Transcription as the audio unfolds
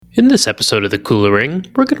In this episode of The Cooler Ring,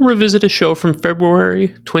 we're going to revisit a show from February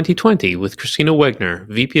 2020 with Christina Wegner,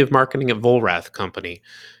 VP of Marketing at Volrath Company.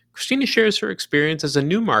 Christina shares her experience as a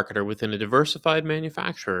new marketer within a diversified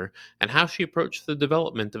manufacturer and how she approached the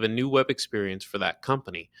development of a new web experience for that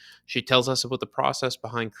company. She tells us about the process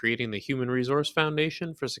behind creating the Human Resource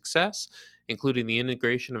Foundation for success, including the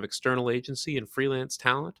integration of external agency and freelance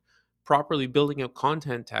talent, properly building out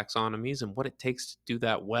content taxonomies and what it takes to do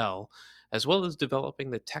that well, as well as developing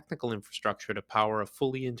the technical infrastructure to power a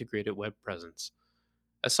fully integrated web presence.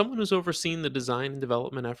 As someone who's overseen the design and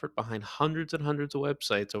development effort behind hundreds and hundreds of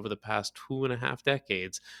websites over the past 2.5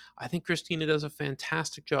 decades, I think Christina does a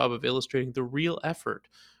fantastic job of illustrating the real effort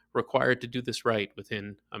required to do this right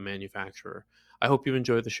within a manufacturer. I hope you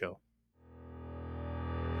enjoy the show.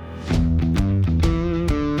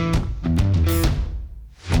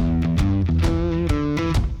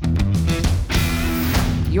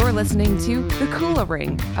 You're listening to The Cooler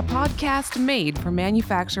Ring, a podcast made for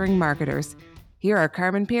manufacturing marketers. Here are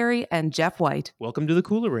Carmen Perry and Jeff White. Welcome to The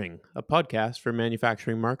Cooler Ring, a podcast for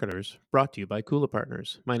manufacturing marketers, brought to you by Cooler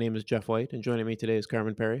Partners. My name is Jeff White, and joining me today is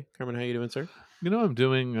Carmen Perry. Carmen, how are you doing, sir? You know, I'm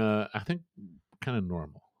doing, I think, kind of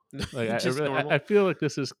normal. Like Just normal? I feel like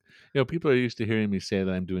this is, people are used to hearing me say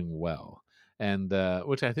that I'm doing well, and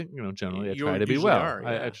which I think, generally I You try to be usually well. are,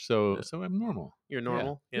 yeah. So I'm normal. You're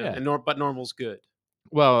normal? Yeah. And but normal's good.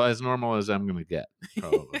 Well, as normal as I'm going to get,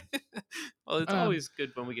 probably. Well, it's Um, always good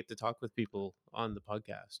when we get to talk with people on the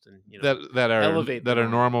podcast and, that are elevate the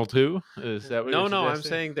normal too. Is that what No, you're no, I'm suggesting?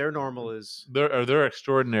 saying their normal is They're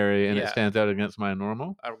extraordinary, and it Yeah. stands out against my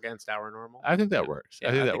normal. against our normal. I think that Yeah. works. Yeah,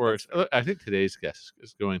 I think I that think works. that's fair. I think today's guest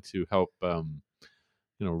is going to help,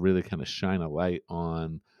 really kind of shine a light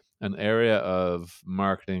on an area of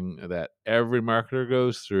marketing that every marketer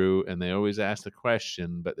goes through, and they always ask the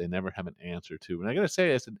question, but they never have an answer to. And I got to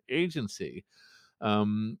say, as an agency,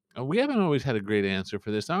 we haven't always had a great answer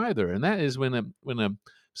for this either. And that is when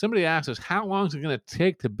somebody asks us, how long is it going to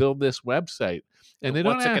take to build this website? And they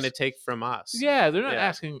What's don't it going to ask, take from us? yeah, they're not Yeah.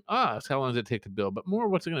 asking us how long does it take to build, but more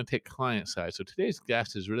what's it going to take client side. So today's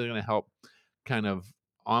guest is really going to help kind of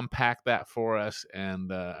unpack that for us,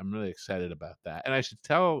 and I'm really excited about that. And I should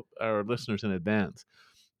tell our listeners in advance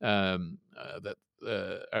that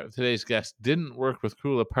today's guest didn't work with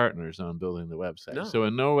Kula Partners on building the website. No. So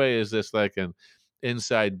in no way is this like an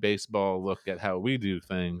inside baseball look at how we do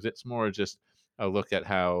things. It's more just a look at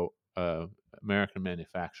how American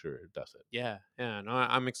manufacturer does it. Yeah. No,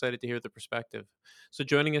 I'm excited to hear the perspective. So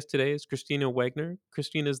joining us today is Christina Wegner.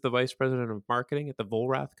 Christina is the Vice President of Marketing at the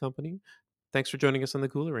Volrath Company. Thanks for joining us on the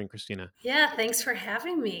Cooler Ring, Christina. Yeah, thanks for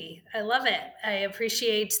having me. I love it. I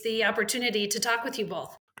appreciate the opportunity to talk with you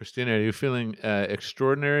both. Christina, are you feeling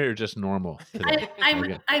extraordinary or just normal today?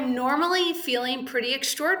 I'm normally feeling pretty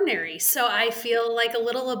extraordinary, so I feel like a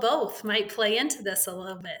little of both might play into this a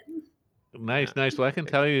little bit. Nice. Well, I can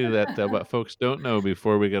tell you that what folks don't know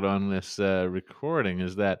before we get on this recording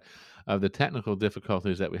is that of the technical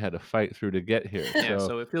difficulties that we had to fight through to get here. Yeah,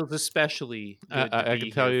 so it feels especially good to I be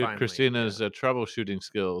can tell here you, finally. Christina's troubleshooting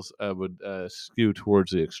skills would skew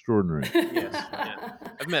towards the extraordinary. Yes, yeah.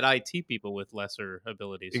 I've met IT people with lesser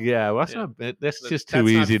abilities. Yeah, well, that's just too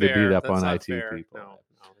That's not easy to beat fair. up That's on not IT fair. people. No,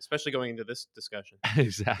 especially going into this discussion.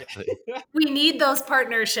 Exactly. We need those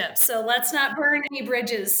partnerships, so let's not burn any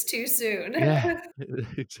bridges too soon. Yeah,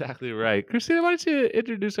 exactly right. Christina, why don't you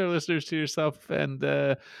introduce our listeners to yourself and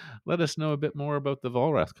let us know a bit more about the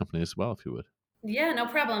Volrath company as well, if you would. Yeah, no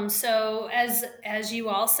problem. So as you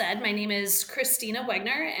all said, my name is Christina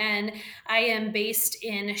Wegner, and I am based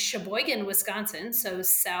in Sheboygan, Wisconsin, so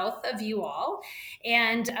south of you all.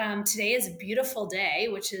 And today is a beautiful day,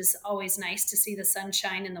 which is always nice to see the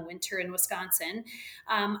sunshine in the winter in Wisconsin.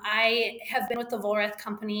 I have been with the Volrath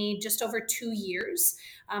company just over 2 years.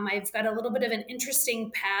 I've got a little bit of an interesting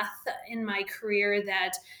path in my career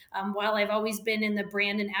that while I've always been in the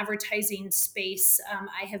brand and advertising space,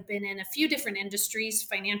 I have been in a few different industries: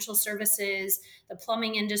 financial services, the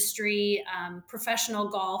plumbing industry, professional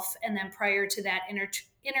golf, and then prior to that,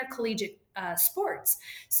 intercollegiate sports.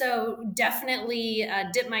 So definitely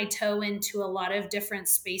dip my toe into a lot of different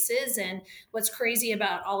spaces. And what's crazy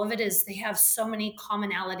about all of it is they have so many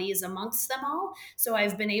commonalities amongst them all. So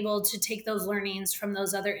I've been able to take those learnings from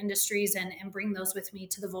those other industries and bring those with me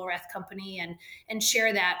to the Volrath company and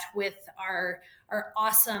share that with our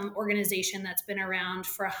awesome organization that's been around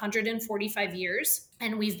for 145 years.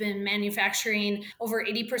 And we've been manufacturing over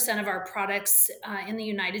 80% of our products in the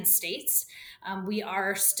United States. We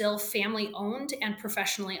are still family owned and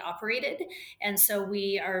professionally operated. And so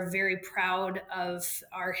we are very proud of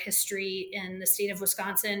our history in the state of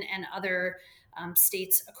Wisconsin and other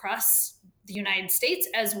states across the the United States,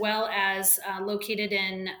 as well as located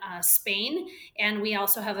in Spain. And we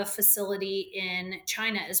also have a facility in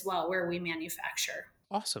China as well where we manufacture.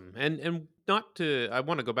 Awesome. And not to, I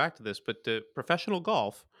want to go back to this, but professional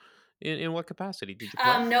golf, in what capacity did you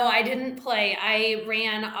play? No, I didn't play. I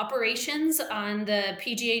ran operations on the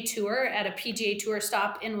PGA Tour at a PGA Tour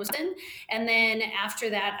stop in Wisconsin. And then after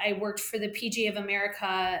that, I worked for the PGA of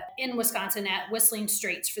America in Wisconsin at Whistling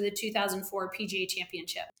Straits for the 2004 PGA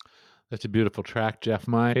Championship. That's a beautiful track, Jeff.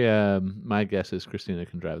 My guess is Christina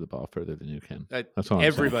can drive the ball further than you can. That's all I'm saying.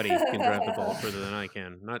 Everybody can drive the ball further than I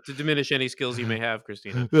can. Not to diminish any skills you may have,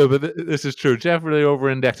 Christina. No, but this is true. Jeff really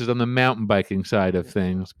over-indexes on the mountain biking side of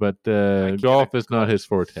things, but golf is not his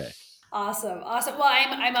forte. Awesome. Awesome. Well,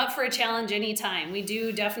 I'm up for a challenge anytime. We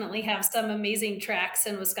do definitely have some amazing tracks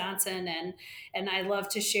in Wisconsin, and I love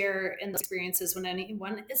to share in the experiences when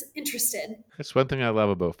anyone is interested. That's one thing I love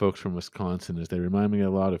about folks from Wisconsin is they remind me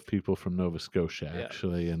a lot of people from Nova Scotia, Yeah.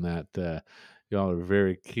 actually, and that y'all are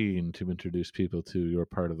very keen to introduce people to your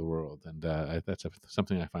part of the world, and that's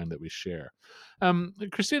something I find that we share.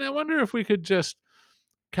 Christine, I wonder if we could just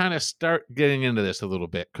kind of start getting into this a little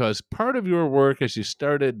bit, because part of your work as you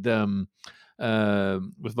started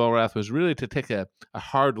with Volrath was really to take a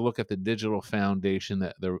hard look at the digital foundation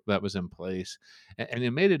that was in place, and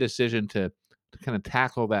you made a decision to kind of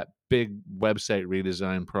tackle that big website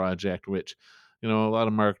redesign project, which a lot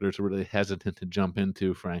of marketers are really hesitant to jump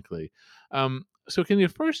into, frankly. So can you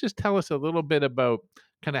first just tell us a little bit about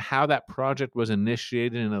kind of how that project was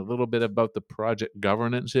initiated and a little bit about the project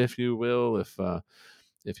governance, if you will,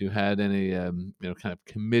 if you had any kind of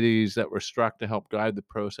committees that were struck to help guide the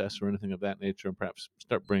process or anything of that nature, and perhaps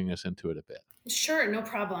start bringing us into it a bit. Sure, no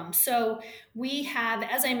problem. So we have,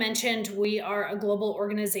 as I mentioned, we are a global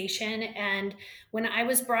organization. And when I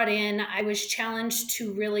was brought in, I was challenged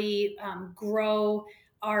to really grow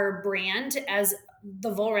our brand as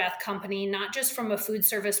the Volrath company, not just from a food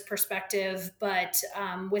service perspective, but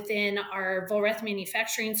within our Volrath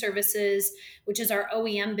Manufacturing Services, which is our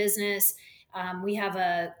OEM business. We have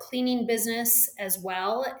a cleaning business as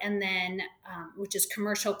well, and then which is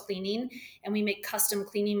commercial cleaning, and we make custom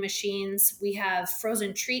cleaning machines. We have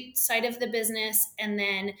frozen treat side of the business, and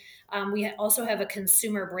then we also have a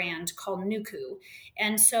consumer brand called Nuku.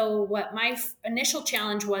 And so, what my initial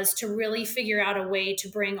challenge was to really figure out a way to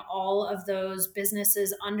bring all of those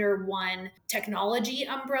businesses under one technology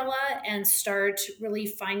umbrella and start really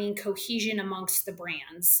finding cohesion amongst the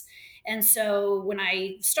brands. And so when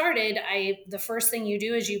I started, the first thing you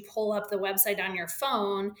do is you pull up the website on your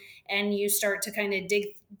phone and you start to kind of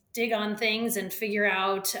dig on things and figure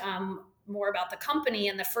out more about the company.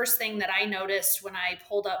 And the first thing that I noticed when I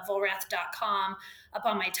pulled up volrath.com up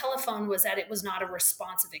on my telephone was that it was not a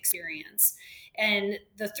responsive experience. And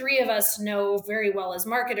the three of us know very well as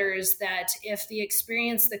marketers that if the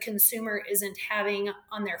experience the consumer isn't having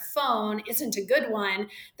on their phone isn't a good one,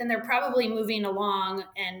 then they're probably moving along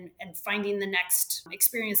and finding the next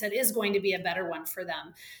experience that is going to be a better one for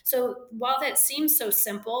them. So while that seems so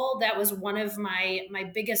simple, that was one of my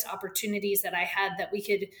biggest opportunities that I had, that we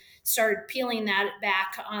could start peeling that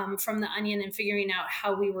back from the onion and figuring out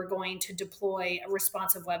how we were going to deploy a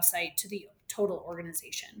responsive website to the total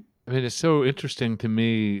organization. I mean, it's so interesting to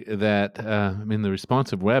me that the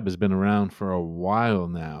responsive web has been around for a while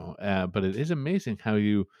now, but it is amazing how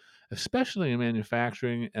you, especially in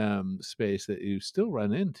manufacturing space, that you still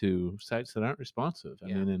run into sites that aren't responsive. I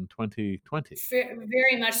mean, in 2020.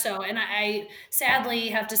 Very much so. And I sadly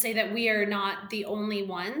have to say that we are not the only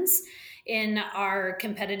ones in our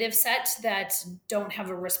competitive set that don't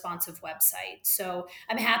have a responsive website. So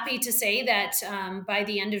I'm happy to say that by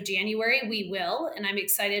the end of January, we will. And I'm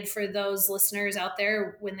excited for those listeners out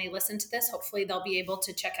there when they listen to this. Hopefully, they'll be able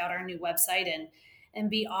to check out our new website and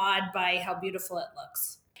be awed by how beautiful it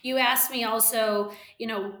looks. You asked me also,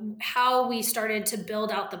 how we started to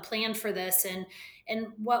build out the plan for this. And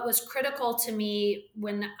what was critical to me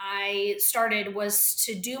when I started was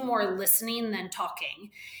to do more listening than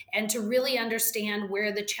talking, and to really understand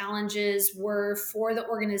where the challenges were for the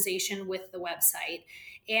organization with the website.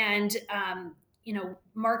 And,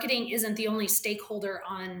 marketing isn't the only stakeholder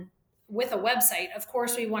with a website. Of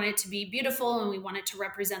course, we want it to be beautiful and we want it to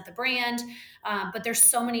represent the brand, but there's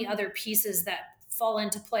so many other pieces that fall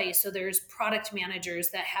into play. So there's product managers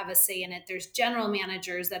that have a say in it. There's general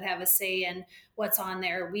managers that have a say in what's on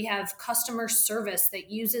there. We have customer service that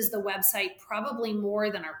uses the website probably more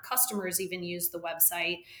than our customers even use the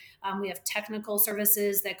website. We have technical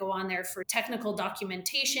services that go on there for technical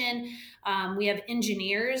documentation. We have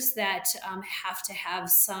engineers that have to have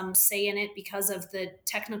some say in it because of the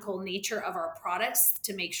technical nature of our products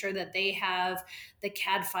to make sure that they have the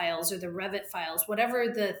CAD files or the Revit files, whatever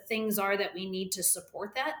the things are that we need to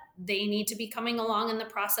support that, they need to be coming along in the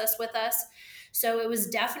process with us. So it was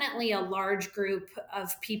definitely a large group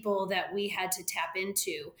of people that we had to tap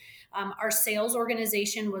into. Our sales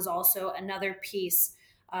organization was also another piece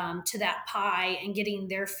to that pie and getting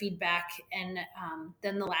their feedback. And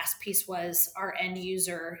then the last piece was our end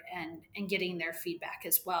user and getting their feedback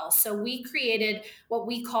as well. So we created what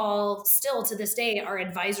we call still to this day our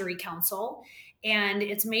advisory council. And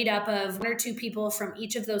it's made up of one or two people from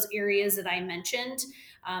each of those areas that I mentioned.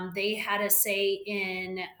 They had a say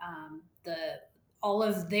in the all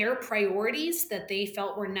of their priorities that they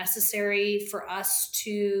felt were necessary for us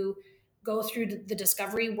to go through the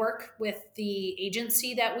discovery work with the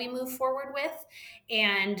agency that we move forward with.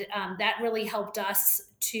 And that really helped us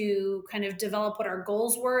to kind of develop what our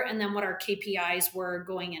goals were and then what our KPIs were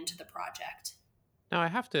going into the project. Now, I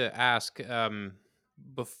have to ask,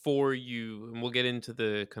 before you, and we'll get into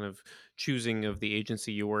the kind of choosing of the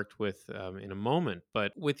agency you worked with in a moment,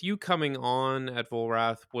 but with you coming on at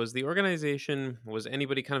Volrath, was the organization, was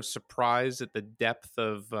anybody kind of surprised at the depth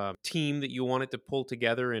of team that you wanted to pull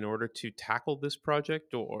together in order to tackle this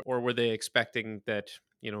project? Or were they expecting that,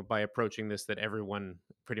 by approaching this, that everyone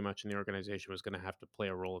pretty much in the organization was going to have to play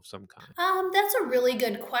a role of some kind? That's a really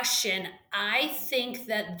good question. I think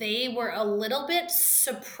that they were a little bit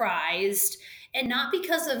surprised, and not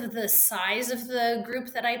because of the size of the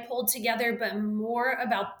group that I pulled together, but more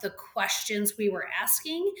about the questions we were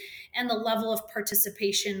asking and the level of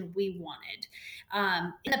participation we wanted.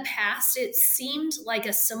 In the past, it seemed like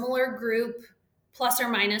a similar group, plus or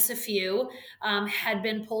minus a few, had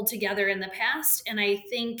been pulled together in the past. And I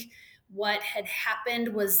think what had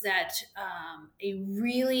happened was that a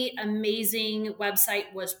really amazing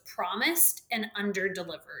website was promised and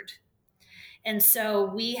underdelivered. And so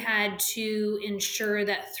we had to ensure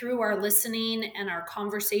that through our listening and our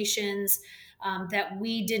conversations, that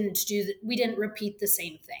we didn't repeat the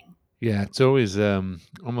same thing. Yeah, it's always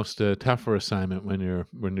almost a tougher assignment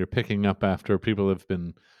when you're picking up after people have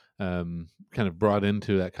been kind of brought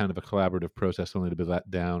into that kind of a collaborative process, only to be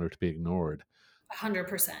let down or to be ignored.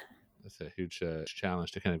 100%. That's a huge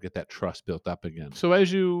challenge to kind of get that trust built up again. So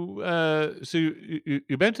as you've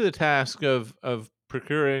been to the task of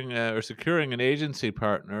procuring or securing an agency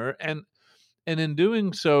partner, and in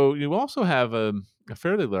doing so, you also have a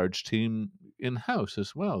fairly large team in house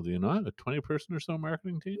as well. Do you not? A 20-person or so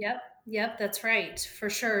marketing team? Yep, that's right, for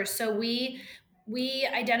sure. So we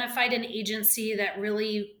identified an agency that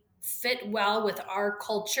really fit well with our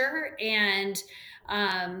culture and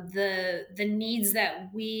the needs that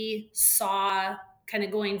we saw kind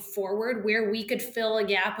of going forward, where we could fill a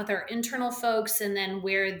gap with our internal folks, and then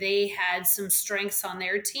where they had some strengths on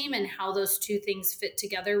their team, and how those two things fit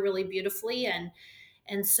together really beautifully. And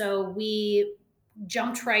so we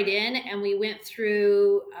jumped right in and we went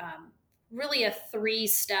through really a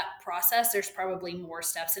 3-step process. There's probably more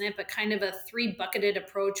steps in it, but kind of a 3 bucketed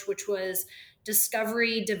approach, which was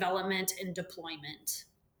discovery, development, and deployment.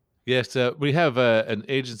 Yes, we have an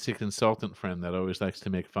agency consultant friend that always likes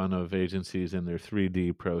to make fun of agencies and their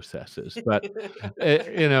 3D processes, but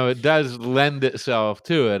it does lend itself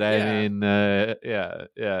to it. I Yeah. mean, yeah.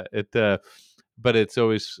 But it's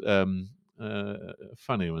always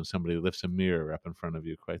funny when somebody lifts a mirror up in front of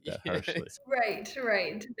you quite that Yeah. harshly. Right.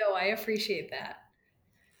 No, I appreciate that.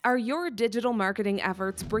 Are your digital marketing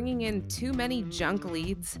efforts bringing in too many junk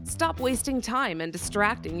leads? Stop wasting time and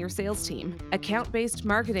distracting your sales team. Account based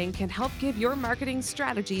marketing can help give your marketing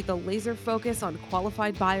strategy the laser focus on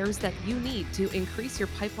qualified buyers that you need to increase your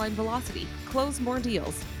pipeline velocity, close more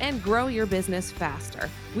deals, and grow your business faster.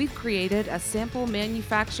 We've created a sample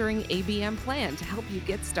manufacturing ABM plan to help you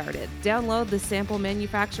get started. Download the sample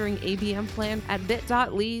manufacturing ABM plan at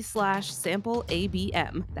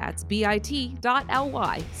bit.ly/sampleabm. That's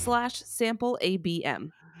bit.ly/sampleabm.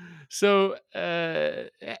 So,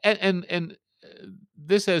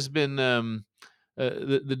 this has been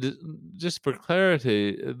just for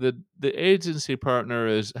clarity, the agency partner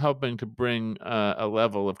is helping to bring a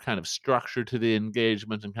level of kind of structure to the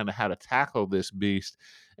engagement and kind of how to tackle this beast,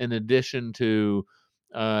 in addition to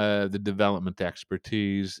the development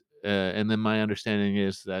expertise. And then my understanding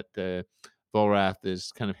is that Volrath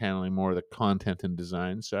is kind of handling more of the content and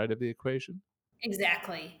design side of the equation.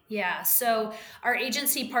 Exactly. Yeah. So our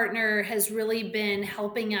agency partner has really been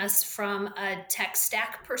helping us from a tech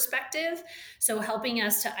stack perspective. So helping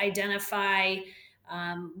us to identify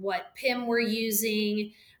what PIM we're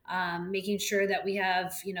using, making sure that we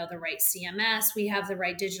have, the right CMS, we have the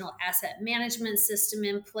right digital asset management system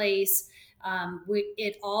in place.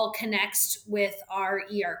 It all connects with our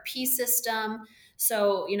ERP system.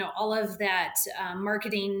 So, all of that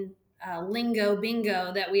marketing lingo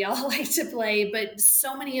bingo that we all like to play, but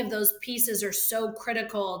so many of those pieces are so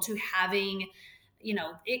critical to having,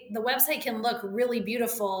 the website can look really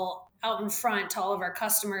beautiful out in front to all of our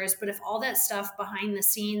customers, but if all that stuff behind the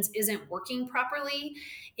scenes isn't working properly,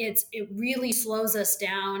 it really slows us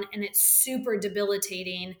down, and it's super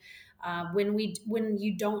debilitating when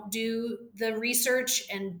you don't do the research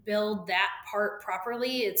and build that part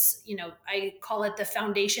properly. It's, I call it the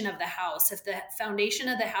foundation of the house. If the foundation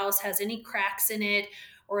of the house has any cracks in it,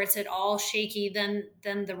 or it's at all shaky,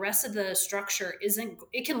 then the rest of the structure isn't,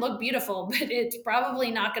 it can look beautiful, but it's probably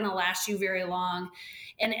not going to last you very long.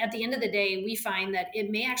 And at the end of the day, we find that it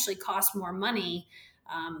may actually cost more money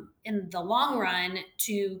in the long run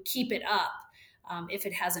to keep it up if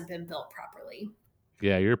it hasn't been built properly.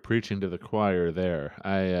 Yeah, you're preaching to the choir there.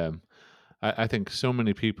 I think so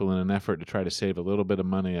many people, in an effort to try to save a little bit of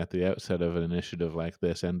money at the outset of an initiative like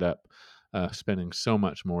this, end up spending so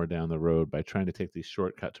much more down the road by trying to take these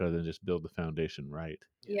shortcuts rather than just build the foundation right.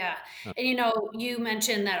 Yeah. Yeah. Uh, And you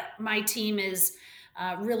mentioned that my team is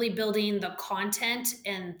really building the content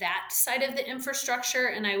and that side of the infrastructure.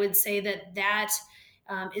 And I would say that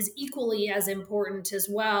is equally as important as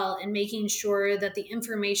well in making sure that the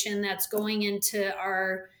information that's going into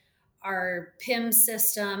our PIM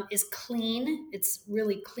system is clean. It's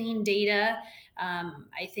really clean data.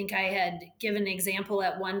 I think I had given an example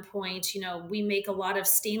at one point. We make a lot of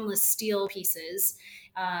stainless steel pieces.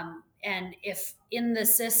 And if in the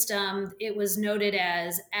system it was noted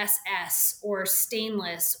as SS or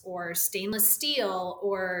stainless steel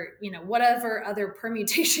or whatever other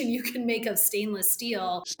permutation you can make of stainless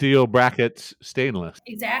steel. Steel brackets, stainless.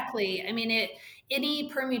 Exactly. I mean, any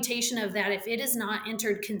permutation of that, if it is not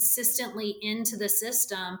entered consistently into the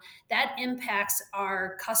system, that impacts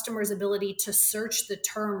our customers' ability to search the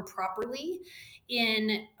term properly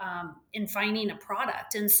in finding a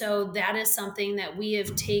product. And so that is something that we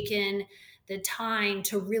have taken the time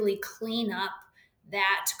to really clean up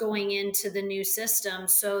that going into the new system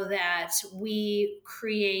so that we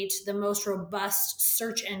create the most robust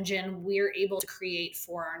search engine we're able to create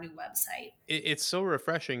for our new website. It's so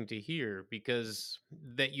refreshing to hear because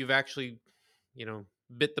that you've actually,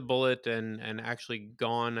 bit the bullet and actually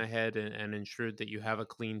gone ahead and ensured that you have a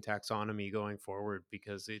clean taxonomy going forward,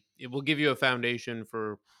 because it will give you a foundation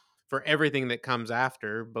for everything that comes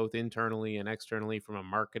after, both internally and externally, from a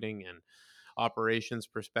marketing and operations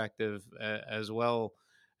perspective, as well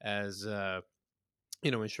as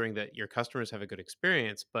ensuring that your customers have a good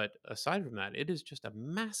experience. But aside from that, it is just a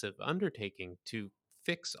massive undertaking to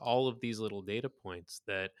fix all of these little data points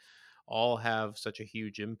that all have such a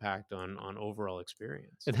huge impact on overall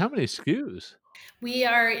experience. And how many SKUs? We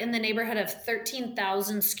are in the neighborhood of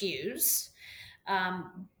 13,000 SKUs.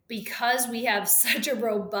 Because we have such a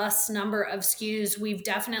robust number of SKUs, we've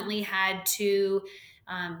definitely had to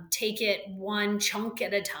take it one chunk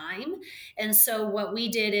at a time. And so, what we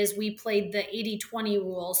did is we played the 80/20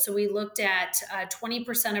 rule. So, we looked at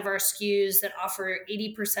 20% of our SKUs that offer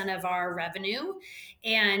 80% of our revenue,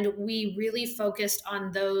 and we really focused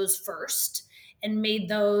on those first and made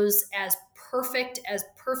those as perfect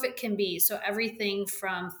can be. So everything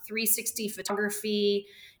from 360 photography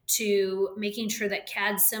to making sure that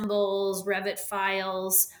CAD symbols, Revit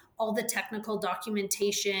files, all the technical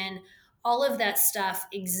documentation, all of that stuff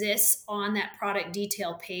exists on that product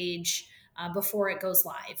detail page before it goes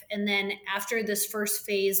live. And then after this first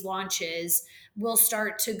phase launches, we'll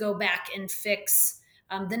start to go back and fix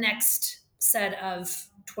the next set of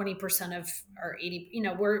 20% of our 80.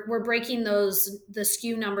 We're breaking the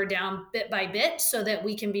SKU number down bit by bit so that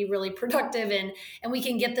we can be really productive and we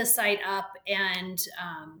can get the site up and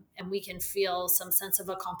we can feel some sense of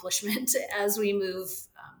accomplishment as we move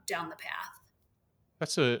down the path.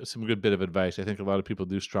 That's some good bit of advice. I think a lot of people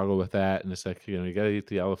do struggle with that, and it's like, you got to eat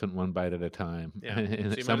the elephant one bite at a time. Yeah. And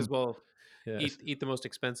So at you might as some, well yes, eat the most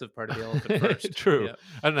expensive part of the elephant first. true. Yeah.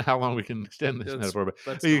 I don't know how long we can extend this Let's metaphor, but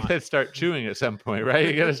let's you got not. to start chewing at some point, right?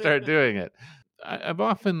 You got to start doing it. I've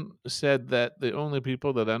often said that the only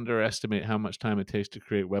people that underestimate how much time it takes to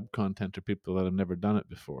create web content are people that have never done it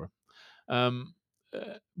before. Um,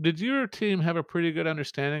 did your team have a pretty good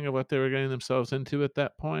understanding of what they were getting themselves into at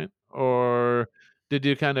that point, or did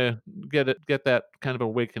you kind of get that kind of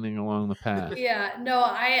awakening along the path? Yeah, no,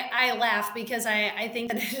 I laugh because I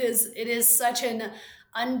think that it is such an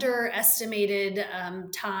underestimated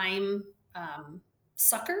time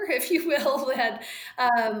sucker, if you will. That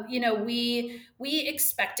we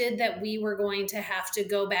expected that we were going to have to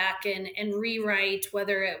go back and rewrite,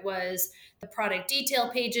 whether it was the product detail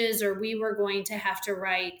pages, or we were going to have to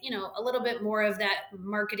write a little bit more of that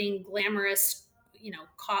marketing glamorous,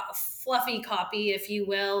 fluffy copy, if you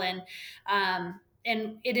will. And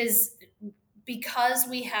it is because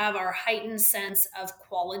we have our heightened sense of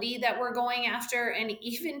quality that we're going after, and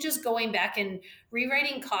even just going back and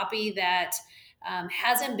rewriting copy that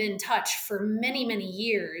hasn't been touched for many, many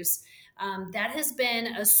years. That has been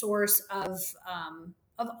a source of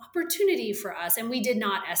opportunity for us, and we did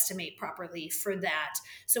not estimate properly for that.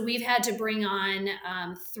 So we've had to bring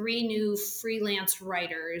on three new freelance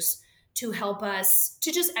writers to help us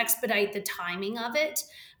to just expedite the timing of it,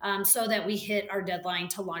 so that we hit our deadline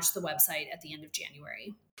to launch the website at the end of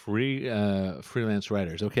January. Free freelance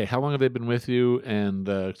writers. Okay, how long have they been with you? And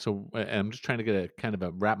I'm just trying to get a kind of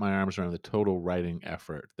a wrap my arms around the total writing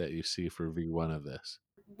effort that you see for V1 of this.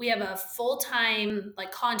 We have a full-time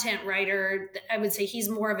like content writer. I would say he's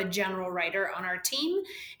more of a general writer on our team,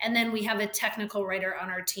 and then we have a technical writer on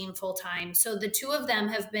our team full-time. So the two of them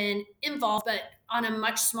have been involved, but on a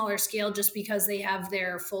much smaller scale, just because they have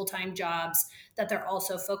their full-time jobs that they're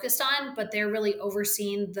also focused on, but they're really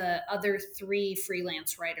overseeing the other three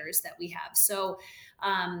freelance writers that we have. So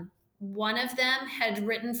one of them had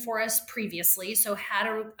written for us previously, so had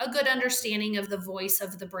a good understanding of the voice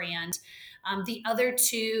of the brand. The other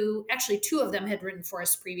two, actually, two of them had written for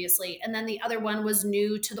us previously. And then the other one was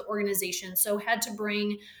new to the organization. So had to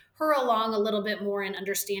bring her along a little bit more in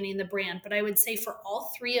understanding the brand. But I would say for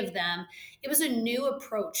all three of them, it was a new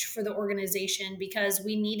approach for the organization because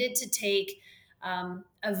we needed to take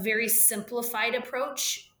a very simplified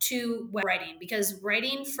approach to web writing, because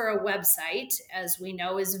writing for a website, as we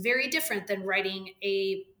know, is very different than writing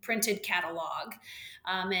a printed catalog.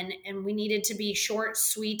 And we needed to be short,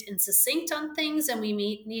 sweet, and succinct on things. And we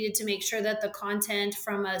needed to make sure that the content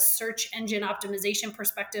from a search engine optimization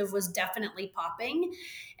perspective was definitely popping.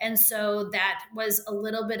 And so that was a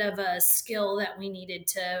little bit of a skill that we needed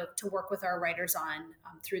to work with our writers on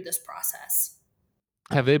through this process.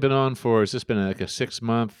 Have they been on for? Has this been like a 6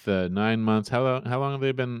 month, 9 months? How long have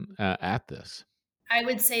they been at this? I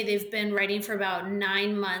would say they've been writing for about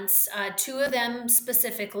 9 months, two of them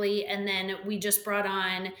specifically, and then we just brought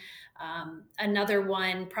on another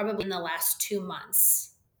one probably in the last 2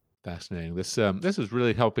 months. Fascinating. This is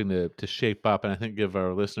really helping to shape up, and I think give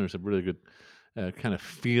our listeners a really good kind of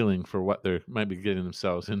feeling for what they might be getting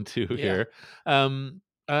themselves into Yeah. here.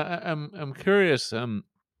 I'm curious.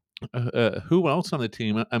 Who else on the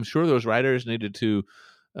team? I'm sure those writers needed to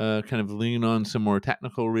kind of lean on some more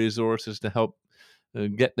technical resources to help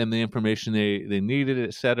get them the information they needed,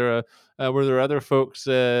 etc. Were there other folks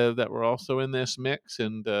that were also in this mix,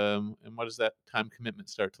 and what does that time commitment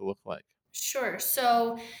start to look like? Sure.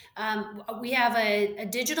 So we have a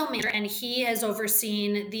digital manager, and he has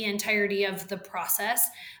overseen the entirety of the process.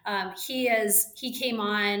 He came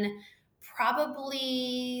on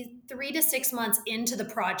probably 3 to 6 months into the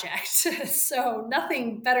project, so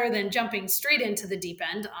nothing better than jumping straight into the deep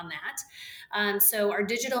end on that. So our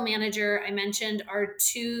digital manager, I mentioned, our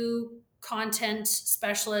two content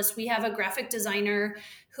specialists. We have a graphic designer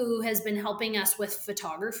who has been helping us with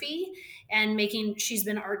photography and she's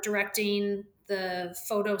been art directing the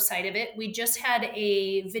photo side of it. We just had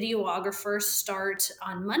a videographer start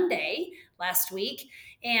on Monday last week,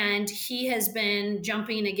 and he has been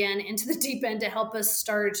jumping again into the deep end to help us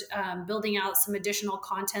start building out some additional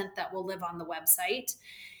content that will live on the website.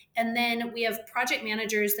 And then we have project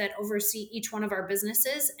managers that oversee each one of our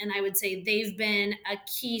businesses. And I would say they've been a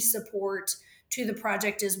key support to the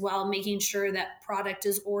project as well, making sure that product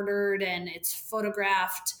is ordered and it's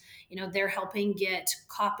photographed. They're helping get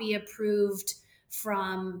copy approved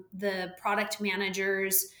from the product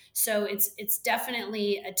managers. So it's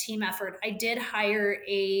definitely a team effort. I did hire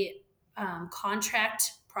a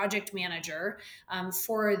contract project manager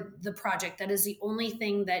for the project. That is the only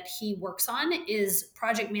thing that he works on, is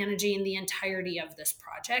project managing the entirety of this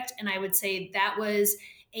project. And I would say that was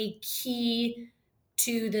a key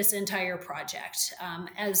to this entire project.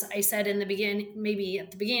 As I said in the beginning, maybe at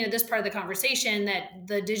the beginning of this part of the conversation, that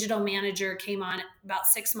the digital manager came on about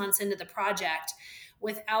 6 months into the project.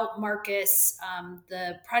 Without Marcus,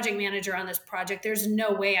 the project manager on this project, there's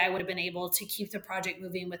no way I would have been able to keep the project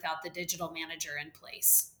moving without the digital manager in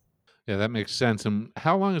place. Yeah, that makes sense. And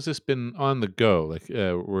how long has this been on the go? Like,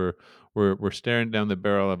 we're staring down the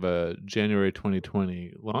barrel of a January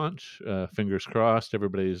 2020 launch. Fingers crossed,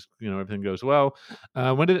 everything goes well.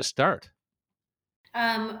 When did it start?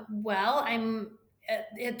 Well,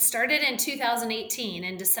 it started in 2018,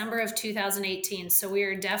 in December of 2018. So we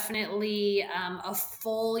are definitely a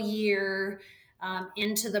full year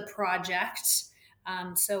into the project.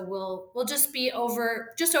 So we'll just be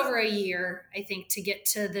just over a year, I think, to get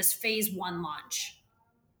to this phase one launch.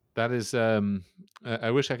 That is,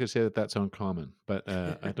 I wish I could say that that's uncommon, but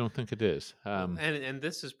I don't think it is. Well, and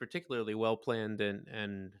this is particularly well planned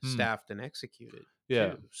and Hmm, staffed and executed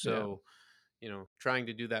yeah, too. yeah, So, trying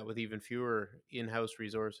to do that with even fewer in-house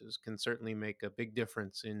resources can certainly make a big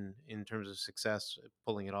difference in terms of success,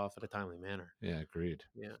 pulling it off at a timely manner. yeah, agreed.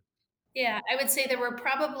 Yeah. Yeah, I would say there were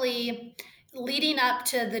probably leading up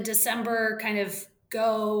to the December kind of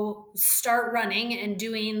go start running and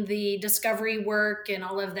doing the discovery work and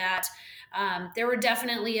all of that. There were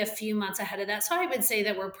definitely a few months ahead of that. So I would say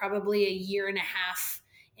that we're probably a year and a half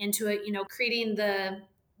into it, creating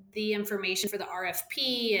the information for the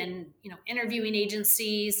RFP and, interviewing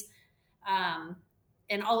agencies, um,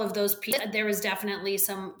 and all of those pieces. There was definitely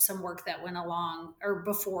some work that went along or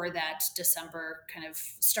before that December kind of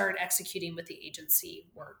start executing with the agency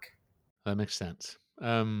work. That makes sense.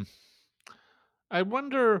 I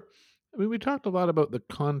wonder. I mean, we talked a lot about the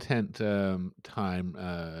content time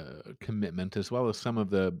commitment as well as some of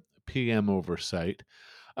the PM oversight.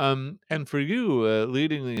 And for you,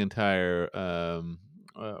 leading the entire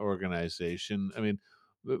organization, I mean,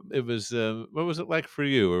 it was what was it like for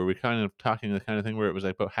you? Are we kind of talking the kind of thing where it was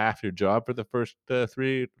like about half your job for the first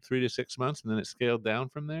three to 6 months, and then it scaled down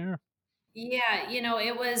from there? Yeah,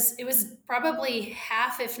 it was probably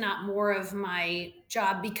half, if not more, of my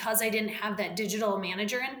job because I didn't have that digital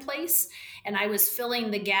manager in place, and I was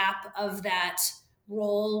filling the gap of that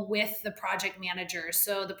role with the project manager.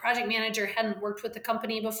 So the project manager hadn't worked with the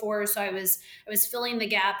company before, so I was filling the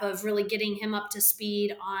gap of really getting him up to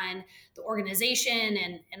speed on the organization,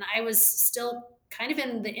 and I was still kind of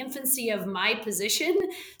in the infancy of my position.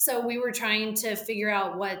 So we were trying to figure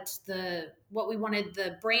out what we wanted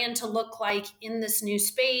the brand to look like in this new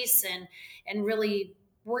space, and really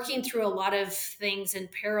working through a lot of things in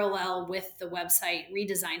parallel with the website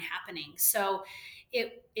redesign happening. So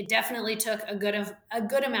it definitely took a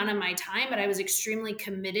good amount of my time, but I was extremely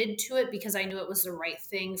committed to it because I knew it was the right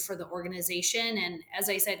thing for the organization. And as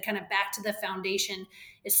I said, kind of back to the foundation,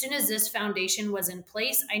 as soon as this foundation was in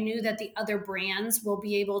place, I knew that the other brands will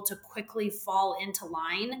be able to quickly fall into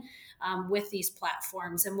line with these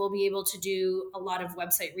platforms, and we'll be able to do a lot of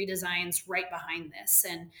website redesigns right behind this.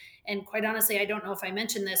 And quite honestly, I don't know if I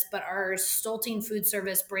mentioned this, but our Stolting Food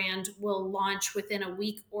Service brand will launch within a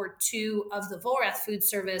week or two of the Volrath Food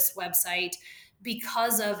Service website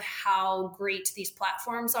because of how great these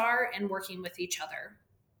platforms are and working with each other.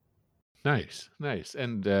 Nice, nice,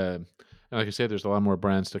 and like I said, there's a lot more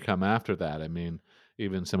brands to come after that. I mean,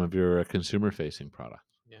 even some of your consumer-facing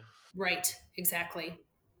products. Yeah. Right, exactly.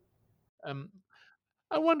 Um,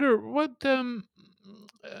 I wonder what uh,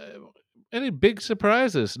 any big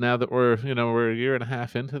surprises now that we're a year and a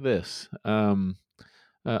half into this.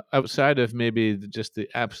 Outside of maybe just the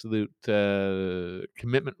absolute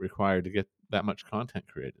commitment required to get that much content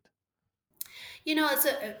created. It's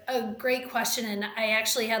a great question. And I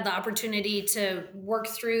actually had the opportunity to work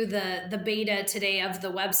through the beta today of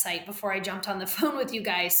the website before I jumped on the phone with you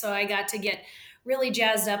guys. So I got to get really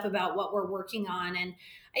jazzed up about what we're working on. And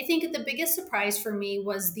I think the biggest surprise for me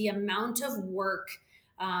was the amount of work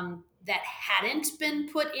that hadn't been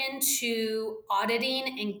put into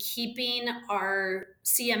auditing and keeping our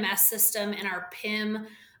CMS system and our PIM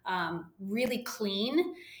really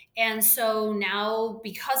clean. And so now,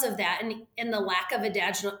 because of that, and the lack of a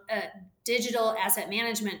digital asset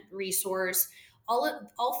management resource,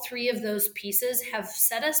 all three of those pieces have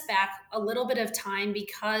set us back a little bit of time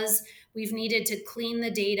because we've needed to clean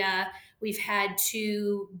the data. We've had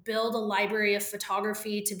to build a library of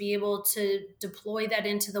photography to be able to deploy that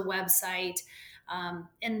into the website.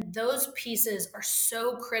 And those pieces are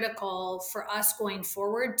so critical for us going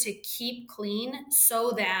forward to keep clean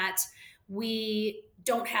so that we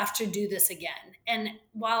don't have to do this again. And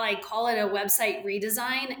while I call it a website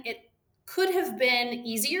redesign, it could have been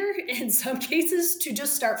easier in some cases to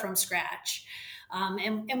just start from scratch.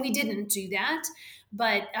 And we didn't do that.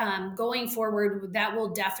 But going forward, that will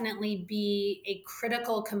definitely be a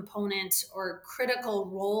critical component or critical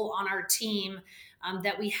role on our team,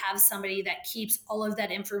 that we have somebody that keeps all of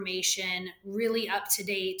that information really up to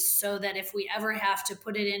date so that if we ever have to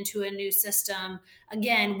put it into a new system,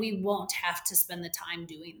 again, we won't have to spend the time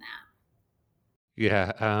doing that.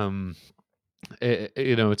 Yeah,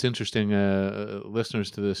 It's interesting.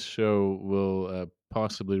 Listeners to this show will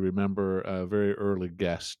possibly remember a very early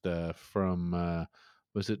guest from,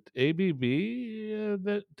 was it ABB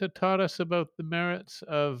that taught us about the merits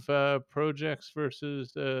of projects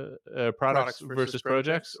versus products Products versus versus projects,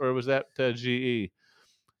 projects. or was that GE?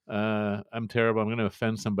 I'm terrible. I'm going to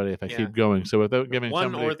offend somebody if I Yeah. keep going. So without giving One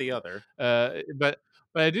somebody, or the other. but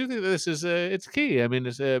I do think that this is it's key. I mean,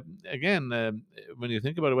 it's again, when you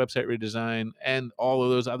think about a website redesign and all of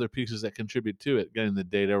those other pieces that contribute to it, getting the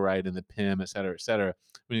data right and the PIM, et cetera,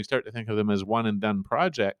 when you start to think of them as one and done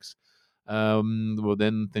projects, well,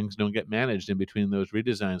 then things don't get managed in between those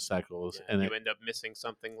redesign cycles, Yeah, and you end up missing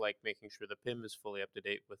something like making sure the PIM is fully up to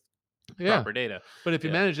date with yeah. proper data. But if you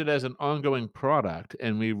Yeah. manage it as an ongoing product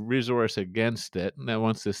and we resource against it, now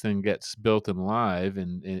once this thing gets built and live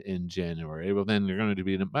in January, well, then you're going to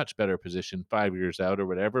be in a much better position 5 years out or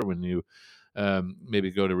whatever when you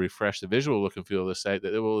maybe go to refresh the visual look and feel of the site,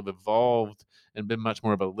 that it will have evolved and been much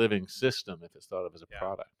more of a living system if it's thought of as a Yeah.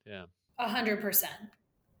 product. Yeah. 100%.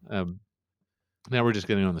 Um, Now we're just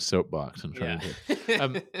getting on the soapbox and Yeah. trying to.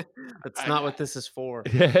 That's not I, what this is for.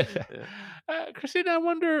 Yeah. Yeah. Christina, I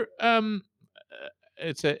wonder.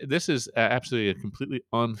 This is absolutely a completely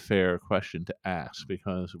unfair question to ask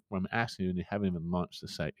because I'm asking you and you haven't even launched the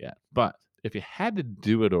site yet. But if you had to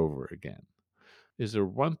do it over again, is there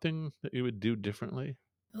one thing that you would do differently?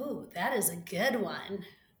 Oh, that is a good one.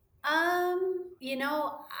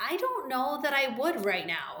 I don't know that I would right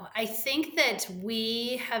now. I think that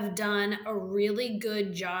we have done a really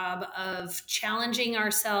good job of challenging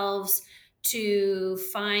ourselves to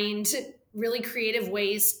find really creative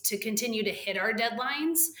ways to continue to hit our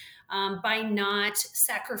deadlines, by not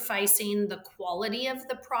sacrificing the quality of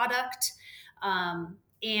the product,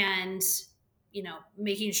 and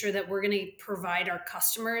making sure that we're going to provide our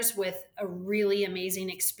customers with a really amazing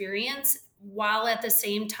experience while at the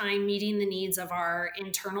same time meeting the needs of our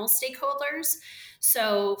internal stakeholders.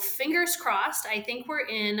 So fingers crossed, I think we're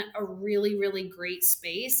in a really, really great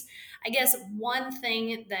space. I guess one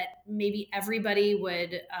thing that maybe everybody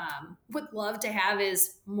would love to have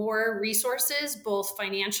is more resources, both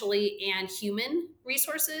financially and human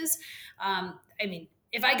resources. I mean,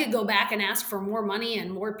 if I could go back and ask for more money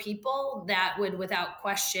and more people, that would, without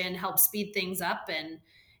question, help speed things up and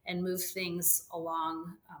move things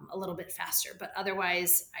along a little bit faster. But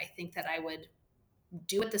otherwise, I think that I would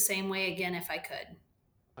do it the same way again if I could.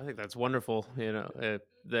 I think that's wonderful, that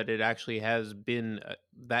it actually has been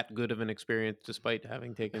that good of an experience despite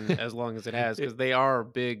having taken as long as it has, because they are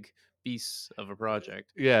big beasts of a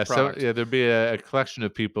Yeah, so product. yeah, there'd be a collection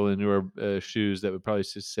of people in your shoes that would probably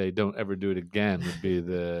just say, "Don't ever do it again." Would be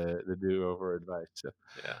the do over advice. So,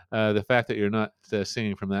 Yeah. the fact that you're not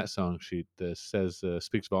singing from that song sheet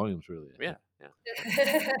speaks volumes, really. I Yeah. think.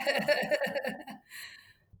 Yeah.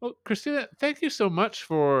 Well, Christina, thank you so much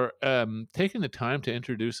for taking the time to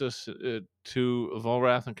introduce us to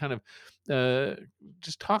Volrath and kind of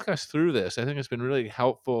just talk us through this. I think it's been really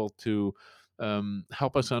helpful to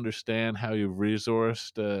help us understand how you've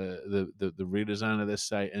resourced the redesign of this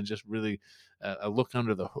site, and just really a look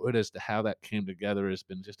under the hood as to how that came together has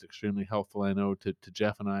been just extremely helpful, I know, to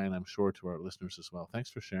Jeff and I, and I'm sure to our listeners as well. Thanks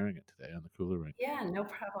for sharing it today on the Cooler Ring. Yeah, no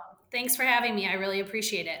problem. Thanks for having me. I really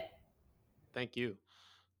appreciate it. Thank you.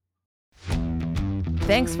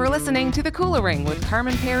 Thanks for listening to The Cooler Ring with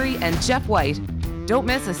Carmen Perry and Jeff White. Don't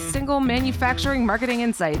miss a single manufacturing marketing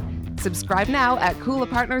insight. Subscribe now at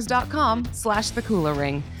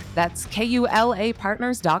KulaPartners.com/thecoolerring. That's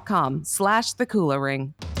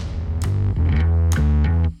KULAPartners.com/thecoolerring.